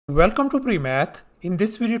Welcome to Premath. In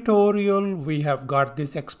this video tutorial, we have got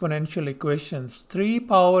this exponential equations 3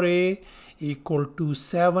 power a equal to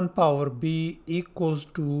 7 power b equals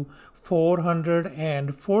to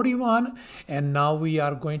 441, and now we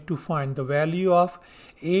are going to find the value of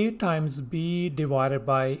a times b divided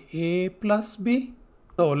by a plus b.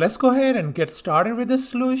 So let's go ahead and get started with the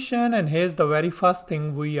solution, and here's the very first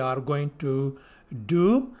thing we are going to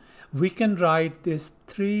do. We can write this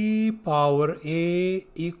 3 power a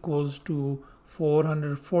equals to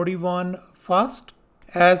 441 first,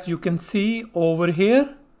 as you can see over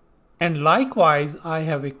here. And likewise, I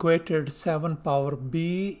have equated 7 power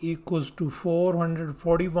b equals to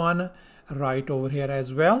 441 right over here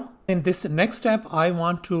as well. In this next step, I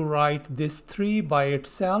want to write this 3 by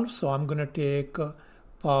itself. So I'm going to take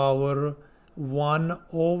power 1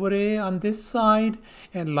 over a on this side,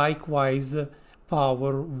 and likewise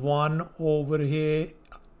power 1 over here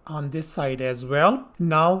on this side as well.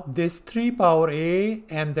 Now this 3 power a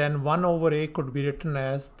and then 1 over a could be written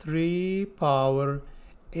as 3 power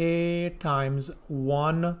a times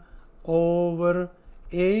 1 over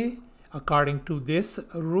a according to this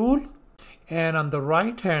rule. And on the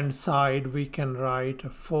right hand side we can write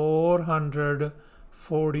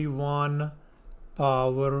 441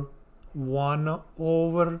 power 1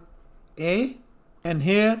 over a. And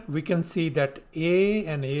here we can see that a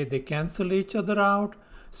and a, they cancel each other out.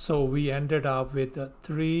 So we ended up with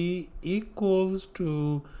 3 equals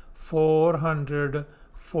to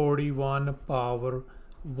 441 power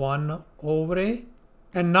 1 over a.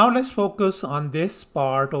 And now let's focus on this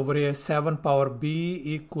part over here, 7 power b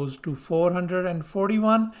equals to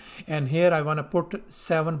 441. And here I want to put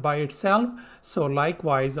 7 by itself. So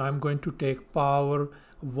likewise, I'm going to take power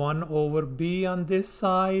 1 over b on this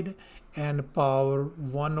side and power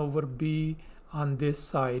 1 over b on this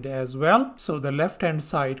side as well. So the left hand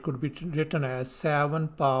side could be written as 7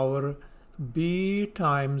 power b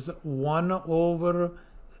times 1 over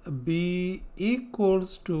b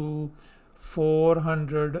equals to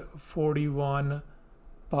 441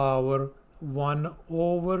 power 1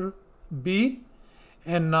 over b.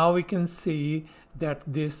 And now we can see that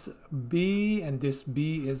this b and this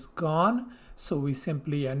b is gone. So we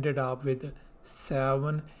simply ended up with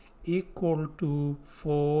 7 equal to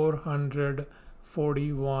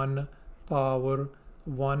 441 power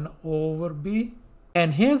 1 over b.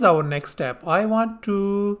 And here's our next step. I want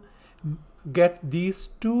to get these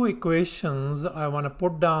two equations. I want to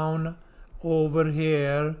put down over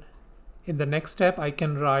here. In the next step, I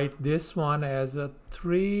can write this one as a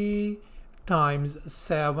 3 times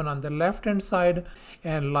 7 on the left hand side,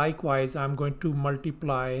 and likewise I'm going to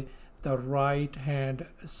multiply the right hand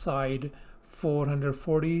side.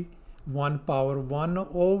 441 power 1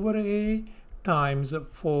 over a times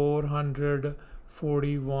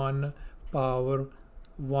 441 power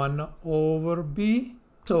 1 over b.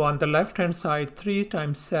 So on the left hand side, 3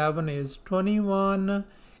 times 7 is 21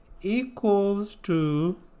 equals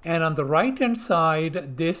to, and on the right hand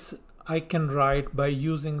side, this I can write by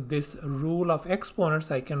using this rule of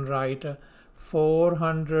exponents. I can write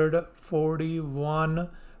 441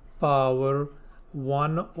 power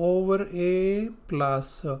 1 over a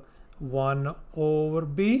plus 1 over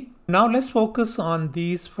b. Now let's focus on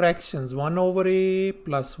these fractions. 1 over a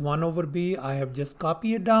plus 1 over b. I have just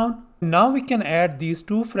copied it down. Now we can add these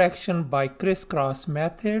two fractions by crisscross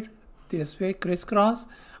method. This way, crisscross.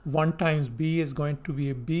 1 times b is going to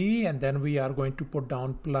be b, and then we are going to put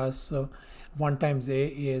down plus 1 times a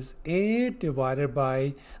is a divided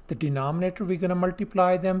by the denominator. We're going to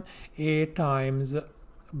multiply them, a times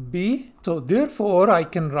b. So therefore I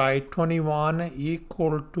can write 21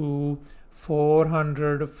 equal to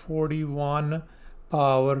 441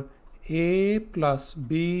 power a plus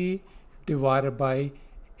b divided by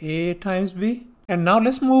a times b. And now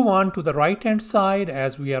let's move on to the right hand side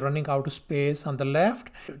as we are running out of space on the left.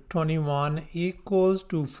 21 equals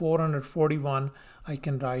to 441. I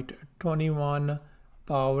can write 21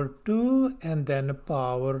 power 2 and then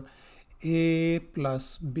power a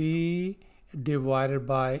plus b divided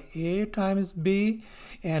by a times b.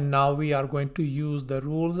 And now we are going to use the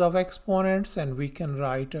rules of exponents, and we can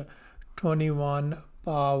write 21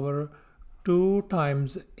 power 2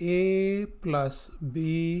 times a plus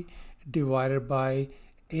b divided by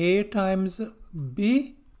a times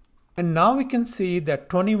b. And now we can see that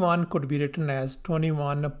 21 could be written as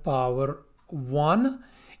 21 power 1.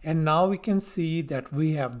 And now we can see that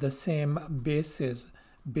we have the same bases.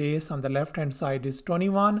 Base on the left hand side is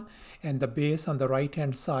 21 and the base on the right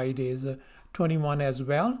hand side is 21 as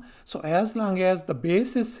well. So as long as the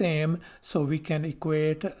base is same, so we can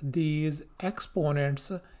equate these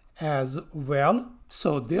exponents as well.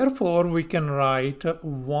 So therefore we can write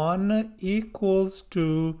 1 equals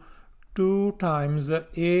to 2 times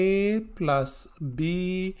a plus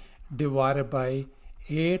b divided by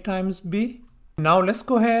a times b. Now let's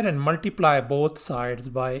go ahead and multiply both sides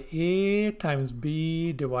by a times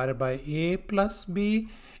b divided by a plus b,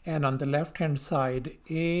 and on the left hand side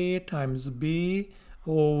a times b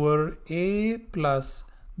over a plus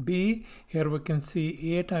b. Here we can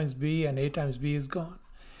see a times b and a times b is gone.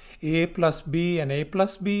 A plus b and a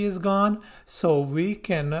plus b is gone. So we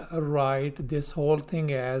can write this whole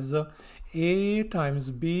thing as a times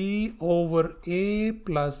b over a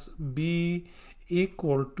plus b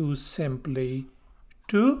equal to simply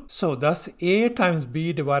 2. So thus a times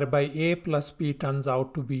b divided by a plus b turns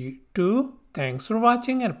out to be 2. Thanks for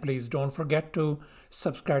watching, and please don't forget to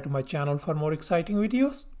subscribe to my channel for more exciting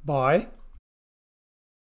videos. Bye.